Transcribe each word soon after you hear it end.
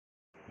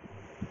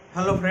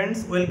Hello friends,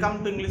 welcome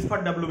to English for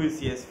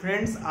WBCS।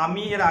 Friends,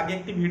 আমি এর আগে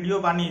একটি ভিডিও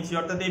বানিয়েছি,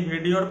 অর্থাৎ এই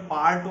ভিডিওর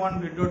পার্ট 1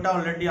 ভিডিওটা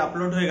অলরেডি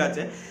আপলোড হয়ে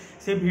গেছে।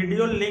 সেই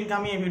ভিডিওর লিঙ্ক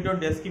আমি এই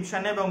ভিডিওর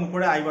ডেসক্রিপশানে এবং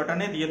উপরে আই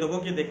বাটনে দিয়ে দেবো,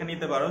 কি দেখে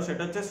নিতে পারো।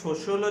 সেটা হচ্ছে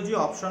সোশিওলজি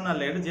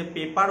অপশনালের যে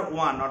পেপার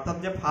 1 অর্থাৎ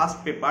যে ফার্স্ট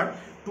পেপার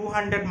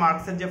 200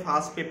 মার্কসের যে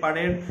ফার্স্ট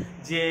পেপারের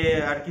যে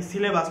আর কি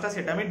সিলেবাসটা,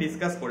 সেটা আমি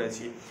ডিসকাস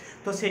করেছি।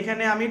 তো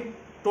সেখানে আমি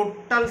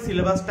টোটাল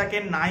সিলেবাসটাকে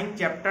 9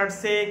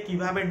 চ্যাপ্টারসে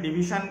কিভাবে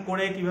ডিভিশন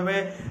করে কিভাবে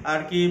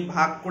আর কি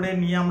ভাগ করে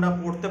নিয়ে আমরা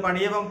পড়তে পারি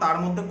এবং তার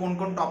মধ্যে কোন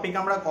কোন টপিক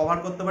আমরা কভার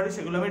করতে পারি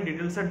সেগুলো আমি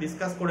ডিটেলসে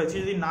ডিসকাস করেছি।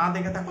 যদি না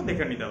দেখে থাকো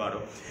দেখে নিতে পারো।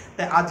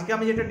 তাই আজকে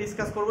আমি যেটা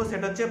ডিসকাস করব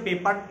সেটা হচ্ছে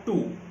পেপার 2।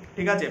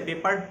 ঠিক আছে,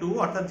 পেপার 2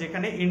 অর্থাৎ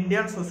যেখানে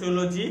ইন্ডিয়ান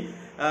সোশিওলজি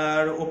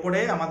আর ওপরে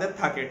আমাদের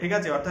থাকে। ঠিক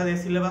আছে, অর্থাৎ এই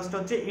সিলেবাসটা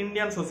হচ্ছে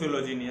ইন্ডিয়ান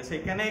সোশিওলজি নিয়ে।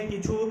 সেখানে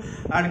কিছু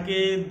আর কি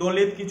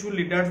দলিত কিছু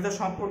লিডার্সদের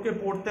সম্পর্কে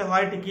পড়তে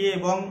হয় ঠিকই,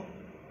 এবং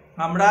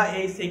আমরা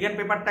এই সেকেন্ড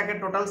পেপারটাকে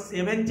টোটাল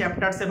 7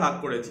 চ্যাপ্টার্সে ভাগ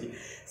করেছি।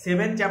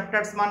 7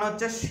 চ্যাপ্টার্স মানে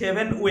হচ্ছে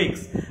 7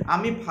 উইকস।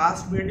 আমি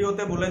ফার্স্ট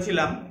ভিডিওতে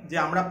বলেছিলাম যে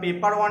আমরা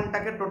পেপার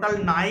 1টাকে টোটাল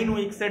 9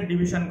 উইকসের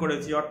ডিভিশন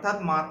করেছি, অর্থাৎ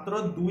মাত্র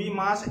 2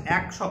 মাস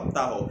 1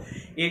 সপ্তাহ।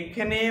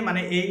 এখানে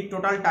মানে এই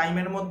টোটাল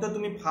টাইমের মধ্যে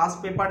তুমি ফার্স্ট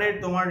পেপারের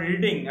তোমার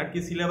রিডিং আর কি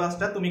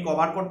সিলেবাসটা তুমি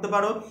কভার করতে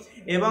পারো,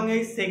 এবং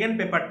এই সেকেন্ড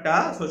পেপারটা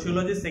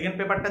সোশিওলজির সেকেন্ড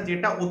পেপারটা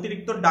যেটা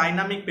অতিরিক্ত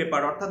ডাইনামিক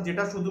পেপার, অর্থাৎ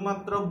যেটা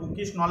শুধুমাত্র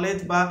বুকিশ নলেজ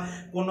বা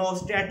কোনো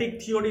স্ট্যাটিক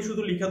থিওরি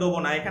শুধু লিখে দেবো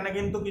না, এখানে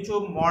কিন্তু কিছু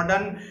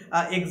মডার্ন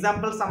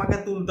এক্সাম্পলস আমাকে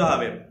তুলতে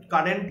হবে।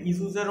 কারেন্ট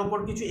ইস্যুসের ওপর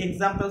কিছু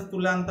এক্সাম্পলস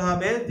তুলে আনতে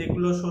হবে,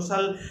 যেগুলো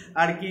সোশ্যাল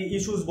আর কি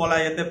ইস্যুস বলা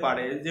যেতে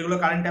পারে, যেগুলো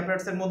কারেন্ট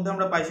অ্যাফেয়ার্সের মধ্যে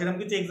আমরা পাই, সেরকম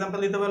কিছু এক্সাম্পল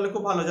দিতে পারলে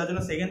খুব ভালো। যার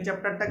জন্য সেকেন্ড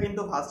চ্যাপ্টারটা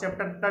কিন্তু ফার্স্ট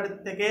চ্যাপ্টারটার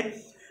থেকে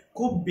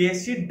খুব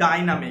বেশি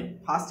ডাইনামিক।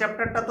 ফার্স্ট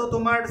চ্যাপ্টারটা তো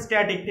তোমার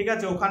স্ট্যাটিক, ঠিক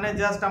আছে, ওখানে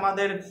জাস্ট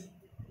আমাদের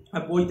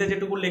বইতে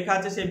যেটুকু লেখা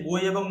আছে সেই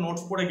বই এবং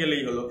নোটস পড়ে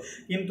গেলেই হলো,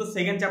 কিন্তু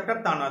সেকেন্ড চ্যাপ্টার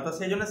তা নয়। তো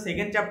সেই জন্য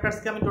সেকেন্ড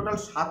চ্যাপ্টারসকে আমি টোটাল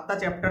 7টা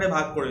চ্যাপ্টারে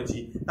ভাগ করেছি,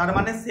 তার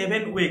মানে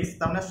 7 উইকস,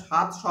 তার মানে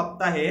 7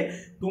 সপ্তাহে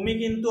তুমি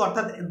কিন্তু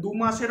অর্থাৎ 2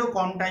 মাসেরও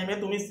কম টাইমে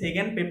তুমি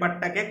সেকেন্ড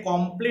পেপারটাকে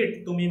কমপ্লিট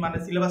তুমি মানে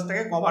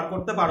সিলেবাসটাকে কভার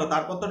করতে পারো।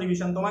 তারপর তো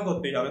রিভিশন তোমায়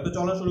করতেই হবে। তো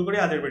চলো শুরু করি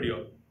আজকের ভিডিও।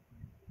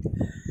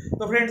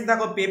 তো ফ্রেন্ডস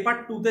দেখো, পেপার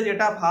 2তে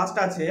যেটা ফার্স্ট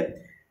আছে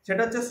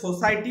সেটা হচ্ছে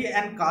society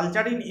and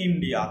culture in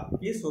India.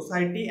 কি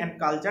society and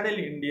culture in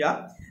India,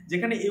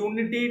 যেখানে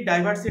unity,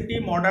 diversity,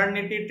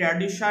 modernity,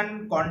 tradition,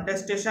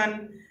 কন্টেস্টেশন,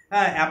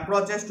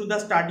 approaches to the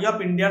study of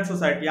Indian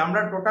society.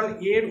 আমরা টোটাল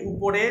এর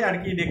উপরে আর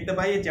কি দেখতে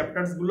পাই এই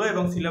চ্যাপ্টার্সগুলো,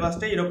 এবং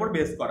সিলেবাসটা এর উপর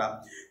বেস করা।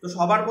 তো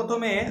সবার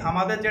প্রথমে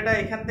আমাদের যেটা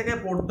এখান থেকে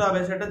পড়তে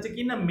হবে সেটা হচ্ছে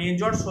কি না,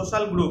 মেজর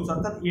সোশ্যাল গ্রুপস,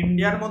 অর্থাৎ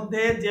ইন্ডিয়ার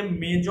মধ্যে যে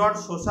মেজর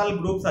সোশ্যাল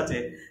গ্রুপস আছে।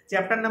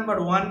 Chapter number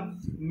 1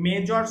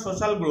 major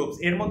social groups.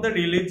 এর মধ্যে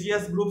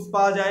রিলিজিয়াস গ্রুপস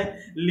পাওয়া যায়,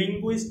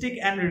 লিঙ্গুইস্টিক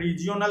অ্যান্ড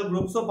রিজিওনাল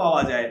গ্রুপসও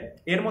পাওয়া যায়,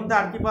 এর মধ্যে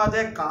আর কি পাওয়া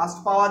যায়, কাস্ট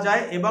পাওয়া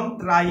যায় এবং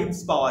ট্রাইবস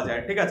পাওয়া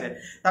যায়। ঠিক আছে,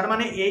 তার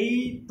মানে এই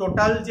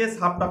টোটাল যে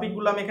সাব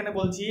টপিকগুলো আমি এখানে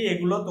বলছি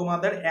এগুলো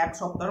তোমাদের 1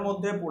 সপ্তাহের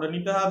মধ্যে পড়ে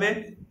নিতে হবে।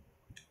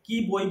 কি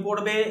বই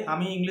পড়বে?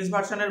 আমি ইংলিশ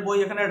ভার্সনের বই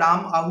এখানে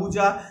রাম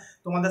আহুজা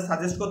তোমাদের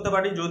সাজেস্ট করতে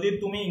পারি, যদি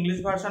তুমি ইংলিশ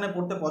ভার্সনে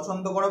পড়তে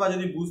পছন্দ করো বা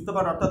যদি বুঝতে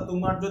পারো, অর্থাৎ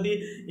তোমার যদি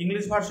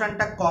ইংলিশ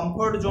ভার্সনটা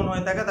কমফোর্ট জোন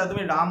হয়ে থাকে তাহলে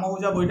তুমি রাম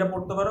আহুজা বইটা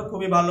পড়তে পারো,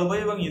 খুবই ভালো বই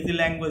এবং ইজি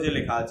ল্যাঙ্গুয়েজে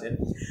লেখা আছে।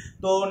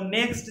 তো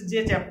নেক্সট যে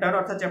চ্যাপ্টার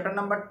অর্থাৎ চ্যাপ্টার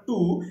নাম্বার 2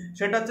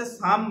 সেটা হচ্ছে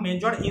সাম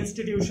মেজর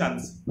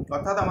ইনস্টিটিউশনস,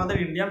 অর্থাৎ আমাদের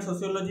ইন্ডিয়ান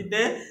সোশিওলজিতে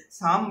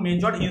সাম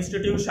মেজর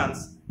ইনস্টিটিউশনস।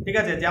 ঠিক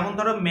আছে, যেমন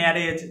ধরো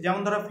ম্যারেজ,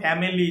 যেমন ধরো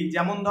ফ্যামিলি,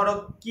 যেমন ধরো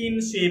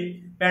kinship,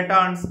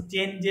 patterns,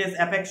 changes,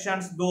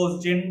 affections, those,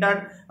 gender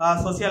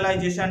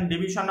socialization,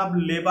 division of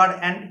labor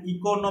and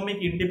economic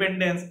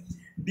independence,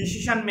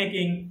 decision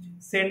making,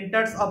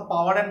 centers of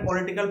power and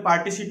political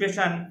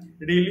participation,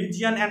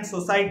 religion and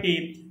society,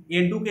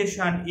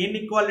 education,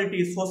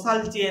 inequality, social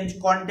change,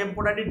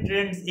 contemporary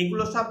trends,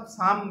 এগুলো সব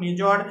সাম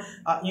major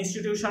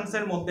institutions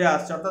এর মধ্যে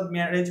আসছে। অর্থাৎ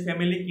marriage,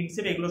 family,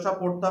 kinship এগুলো সব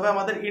পড়তে হবে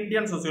আমাদের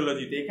ইন্ডিয়ান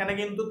সোশিওলজিতে। এখানে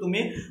কিন্তু তুমি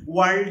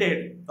ওয়ার্ল্ডের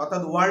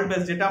অর্থাৎ ওয়ার্ল্ড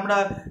বেস, যেটা আমরা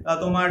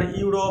তোমার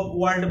ইউরোপ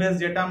ওয়ার্ল্ড বেস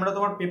যেটা আমরা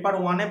তোমার পেপার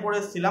 1-এ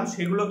পড়েছিলাম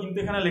সেগুলো কিন্তু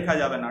এখানে লেখা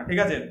যাবে না।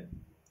 ঠিক আছে,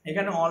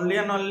 এখানে অনলি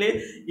অ্যান্ড অনলি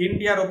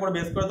ইন্ডিয়ার ওপর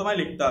বেস করে তোমায়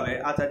লিখতে হবে।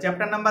 আচ্ছা,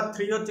 চ্যাপ্টার নাম্বার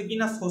 3 হচ্ছে কি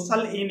না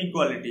সোশ্যাল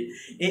ইনইকুয়ালিটি।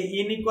 এই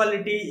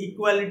ইনইকুয়ালিটি,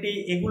 ইকুয়ালিটি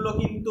এগুলো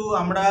কিন্তু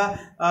আমরা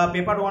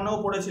পেপার 1-এও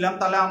পড়েছিলাম,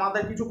 তাহলে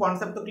আমাদের কিছু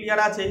কনসেপ্ট তো ক্লিয়ার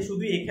আছে।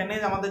 শুধু এখানে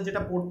আমাদের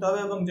যেটা পড়তে হবে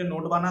এবং যে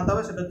নোট বানাতে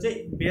হবে সেটা হচ্ছে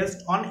বেসড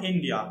অন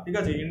ইন্ডিয়া। ঠিক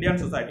আছে, ইন্ডিয়ান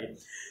সোসাইটি।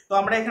 তো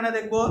আমরা এখানে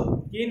দেখবো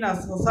কি না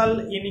সোশ্যাল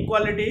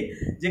ইনইকুয়ালিটি,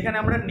 যেখানে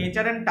আমরা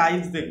নেচার অ্যান্ড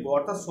টাইপস দেখবো,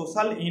 অর্থাৎ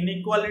সোশ্যাল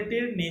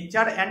ইনইকুয়ালিটির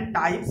নেচার অ্যান্ড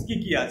টাইপস কি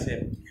কি আছে।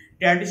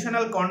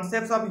 Traditional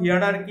concepts of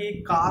হিয়ারার্কি,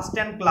 caste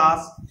and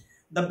class,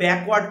 the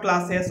backward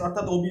classes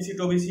অর্থাৎ ওবিসি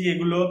টোবিসি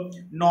এগুলো,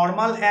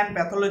 normal and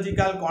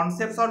pathological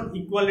concepts of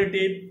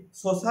equality,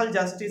 social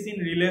justice in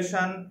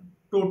relation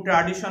to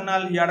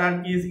traditional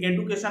হিয়ারার্কিজ,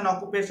 education,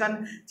 occupation,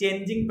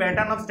 changing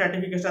pattern of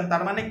stratification.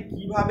 তার মানে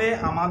কিভাবে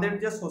আমাদের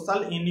যে সোশ্যাল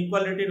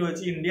ইনইকুয়ালিটি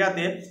রয়েছে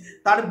ইন্ডিয়াতে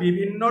তার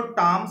বিভিন্ন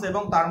টার্মস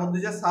এবং তার মধ্যে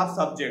যে সাব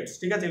সাবজেক্টস,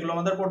 ঠিক আছে, এগুলো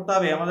আমাদের পড়তে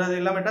হবে। আমরা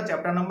দেখলাম এটা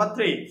চ্যাপ্টার নাম্বার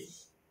 3।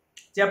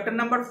 চ্যাপ্টার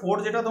নাম্বার 4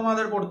 যেটা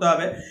তোমাদের পড়তে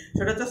হবে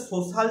সেটা হচ্ছে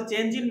social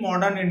change in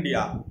modern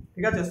India.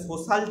 ঠিক আছে,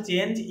 social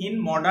change in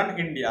modern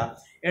India,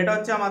 এটা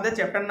হচ্ছে আমাদের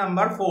চ্যাপ্টার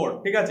নাম্বার 4,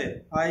 ঠিক আছে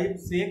 5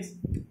 6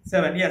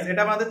 7, ইয়েস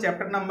এটা আমাদের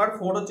চ্যাপ্টার নাম্বার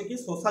 4 হচ্ছে কি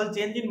social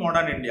change in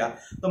modern India.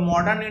 তো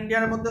মডার্ন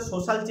ইন্ডিয়ার মধ্যে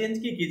সোশ্যাল চেঞ্জ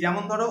কি কি,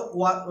 যেমন ধরো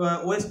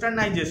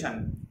ওয়েস্টার্নাইজেশন,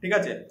 ঠিক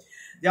আছে,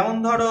 যেমন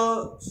ধরো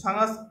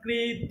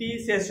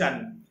সংস্কৃতিসেশন,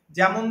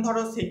 যেমন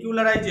ধরো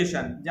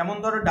সেকুলারাইজেশন, যেমন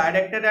ধরো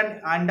directed and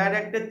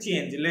আনডাইরেক্টেড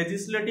change,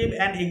 legislative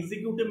and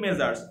executive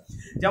measures,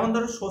 যেমন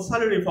ধরো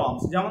সোশ্যাল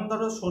রিফর্মস, যেমন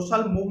ধরো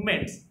সোশ্যাল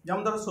মুভমেন্টস,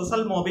 যেমন ধরো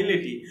সোশ্যাল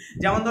মোবিলিটি,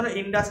 যেমন ধরো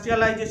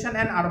ইন্ডাস্ট্রিয়ালাইজেশন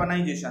অ্যান্ড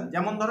আরবানাইজেশন,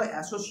 যেমন ধরো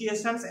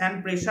অ্যাসোসিয়েশনস অ্যান্ড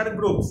প্রেশার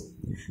গ্রুপস।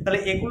 তাহলে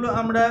এগুলো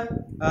আমরা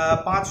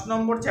 5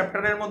 নম্বর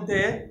চ্যাপ্টারের মধ্যে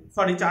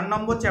 4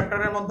 নম্বর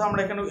চ্যাপ্টারের মধ্যে আমরা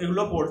এখানে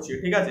এগুলো পড়ছি,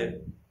 ঠিক আছে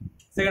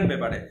সেকেন্ড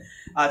পেপারে।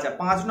 আচ্ছা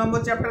 5 নম্বর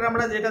চ্যাপ্টারে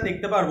আমরা যেটা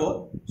দেখতে পারবো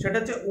সেটা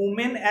হচ্ছে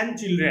women and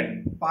children.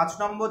 5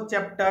 number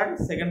chapter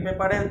second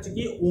পেপারে হচ্ছে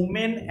কি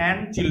উমেন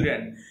অ্যান্ড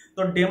চিলড্রেন। তো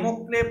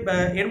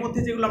এর মধ্যে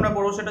যেগুলো আমরা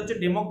পড়বো সেটা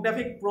হচ্ছে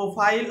demographic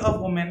profile of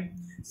women,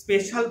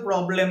 special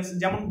problems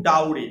যেমন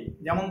ডাউরি,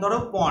 যেমন ধরো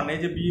পণ, এই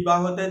যে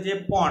বিবাহতে যে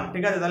পণ,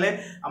 ঠিক আছে। তাহলে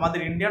আমাদের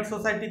ইন্ডিয়ান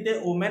সোসাইটিতে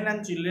ওমেন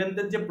অ্যান্ড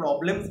চিলড্রেনদের যে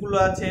প্রবলেমসগুলো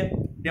আছে,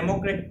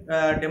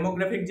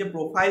 ডেমোগ্রাফিক যে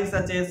প্রোফাইলস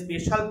আছে,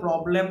 স্পেশাল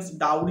প্রবলেমস,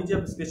 ডাউরি যে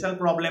স্পেশাল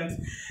প্রবলেমস,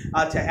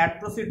 আচ্ছা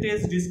atrocities,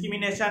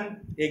 discrimination,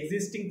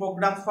 existing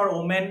programs for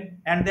women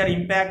and there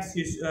impact,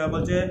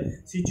 বলছে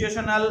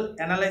situational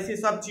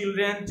analysis of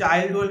children,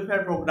 child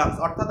welfare programs.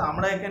 অর্থাৎ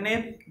আমরা এখানে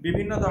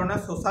বিভিন্ন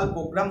ধরনের সোশ্যাল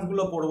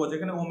প্রোগ্রামসগুলো পড়বো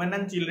যেখানে ওমেন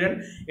অ্যান্ড চিলড্রেন,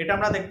 এটা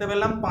আমরা দেখতে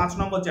পেলাম 5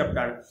 নম্বর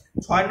চ্যাপ্টার।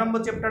 6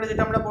 নম্বর চ্যাপ্টারে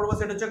যেটা আমরা পড়বো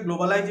সেটা হচ্ছে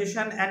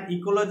globalization and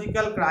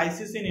ecological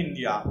crisis in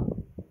India,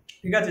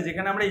 ঠিক আছে,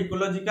 যেখানে আমরা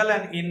ecological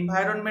and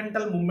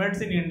environmental movements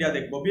in India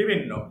দেখবো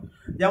বিভিন্ন,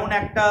 যেমন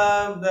একটা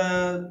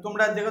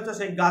তোমরা দেখেছো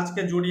সেই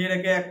গাছকে জড়িয়ে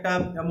রেখে একটা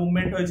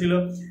মুভমেন্ট হয়েছিল,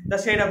 তা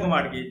সেই রকম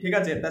আর কি, ঠিক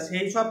আছে। তা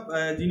সেই সব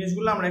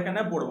জিনিসগুলো আমরা এখানে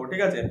পড়বো,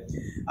 ঠিক আছে।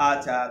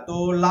 আচ্ছা তো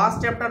লাস্ট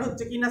চ্যাপ্টার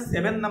হচ্ছে কি না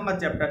 7 নম্বর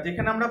চ্যাপ্টার,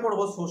 যেখানে আমরা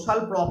পড়বো social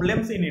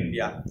problems in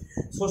India.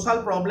 Social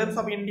problems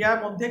of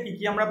ইন্ডিয়ার মধ্যে কি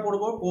কি আমরা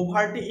পড়বো,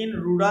 poverty in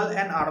rural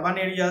and urban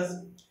areas,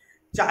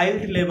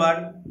 child labour,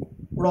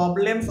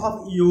 problems of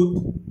youth,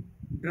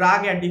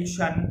 drug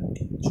addiction,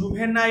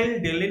 juvenile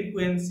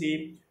delinquency,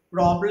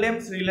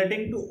 problems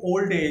relating to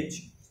old age,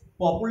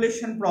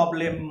 population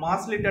problem,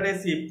 mass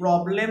literacy,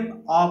 problem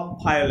of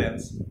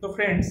violence। তো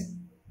friends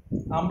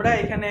আমরা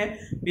এখানে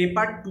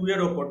paper 2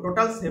 এর ওপর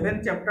টোটাল 7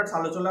 চ্যাপ্টার্স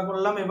আলোচনা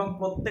করলাম এবং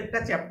প্রত্যেকটা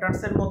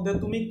চ্যাপ্টার্সের মধ্যে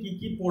তুমি কি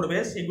কি পড়বে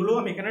সেগুলো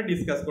আমি এখানে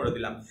ডিসকাস করে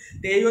দিলাম।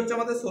 তো এই হচ্ছে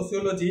আমাদের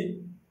সোশিওলজি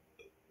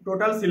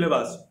টোটাল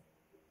সিলেবাস।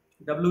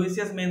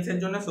 WBCS মেন্সের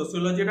জন্য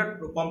সোশিওলজিটা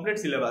কমপ্লিট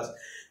সিলেবাস।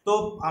 তো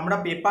আমরা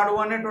পেপার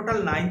 1-এ টোটাল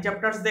 9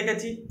 চ্যাপ্টার্স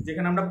দেখেছি,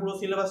 যেখানে আমরা পুরো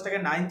সিলেবাসটাকে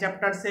 9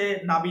 চ্যাপ্টার্সে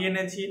নামিয়ে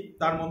এনেছি,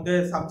 তার মধ্যে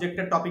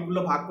সাবজেক্টের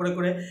টপিকগুলো ভাগ করে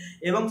করে।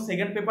 এবং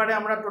সেকেন্ড পেপারে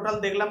আমরা টোটাল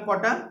দেখলাম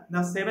কটা না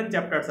 7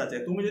 চ্যাপ্টার্স আছে।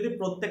 তুমি যদি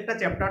প্রত্যেকটা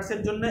চ্যাপ্টার্সের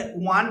জন্য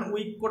 1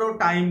 উইক করেও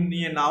টাইম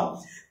নিয়ে নাও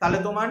তাহলে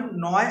তোমার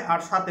 9 আর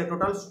 7-এ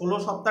টোটাল 16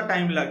 সপ্তাহ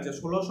টাইম লাগছে।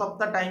 16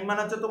 সপ্তাহ টাইম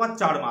মানে হচ্ছে তোমার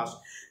 4 মাস।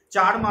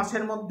 4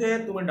 মাসের মধ্যে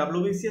তুমি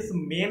WBCS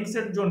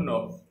মেন্সের জন্য,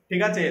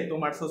 ঠিক আছে,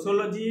 তোমার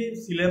সোশিওলজি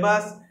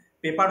সিলেবাস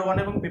পেপার 1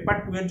 এবং পেপার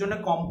 2 এর জন্য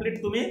কমপ্লিট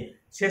তুমি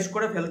শেষ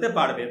করে ফেলতে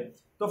পারবে।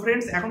 তো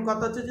ফ্রেন্ডস এখন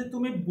কথা হচ্ছে যে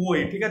তুমি বই,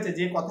 ঠিক আছে,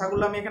 যে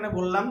কথাগুলো আমি এখানে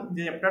বললাম,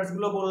 যে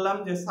চ্যাপ্টার্সগুলো বললাম,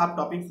 যে সাব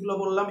টপিকসগুলো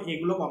বললাম,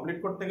 এগুলো কমপ্লিট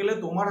করতে গেলে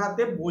তোমার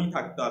হাতে বই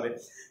থাকতে হবে।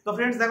 তো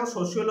ফ্রেন্ডস দেখো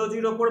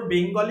সোশিওলজির ওপর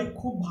বেঙ্গলি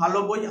খুব ভালো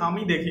বই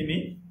আমি দেখিনি,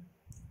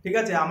 ঠিক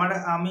আছে।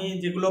 আমি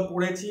যেগুলো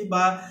পড়েছি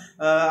বা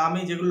আমি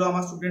যেগুলো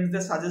আমার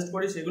স্টুডেন্টসদের সাজেস্ট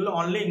করি সেগুলো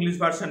অনলি ইংলিশ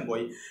ভার্সন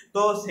বই।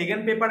 তো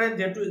সেকেন্ড পেপারের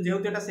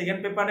যেহেতু এটা সেকেন্ড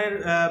পেপারের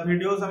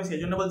ভিডিওস, আমি সেই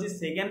জন্য বলছি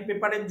সেকেন্ড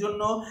পেপারের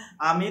জন্য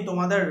আমি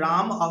তোমাদের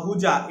রাম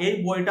আহুজা এই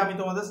বইটা আমি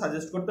তোমাদের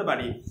সাজেস্ট করতে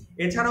পারি।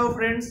 এছাড়াও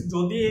ফ্রেন্ডস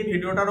যদি এই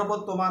ভিডিওটার ওপর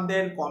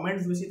তোমাদের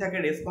কমেন্টস বেশি থাকে,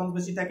 রেসপন্স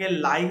বেশি থাকে,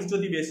 লাইকস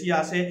যদি বেশি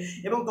আসে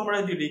এবং তোমরা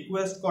যদি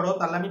রিকোয়েস্ট করো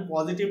তাহলে আমি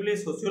পজিটিভলি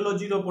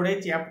সোশিওলজির ওপরে,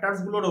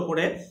 চ্যাপ্টার্সগুলোর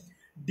ওপরে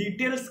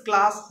ডিটেলস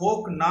ক্লাস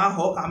হোক না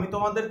হোক আমি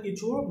তোমাদের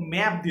কিছু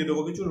ম্যাপ দিয়ে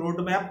দেবো, কিছু রুট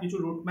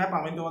ম্যাপ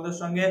আমি তোমাদের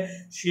সঙ্গে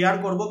শেয়ার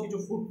করব, কিছু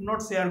ফুটনোট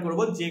শেয়ার করব,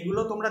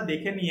 যেগুলো তোমরা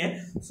দেখে নিয়ে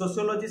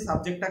সোশিওলজি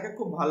সাবজেক্টটাকে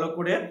খুব ভালো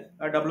করে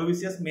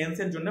WBCS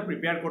মেন্সের জন্য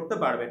প্রিপেয়ার করতে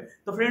পারবে।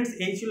 তো ফ্রেন্ডস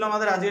এই ছিল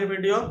আমাদের আজকের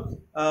video.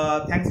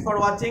 Thanks for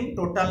watching.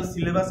 Total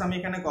syllabus আমি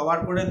এখানে কভার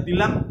করে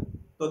দিলাম।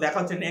 তো দেখা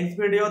হচ্ছে নেক্সট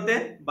ভিডিওতে।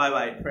 Bye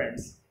bye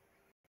friends.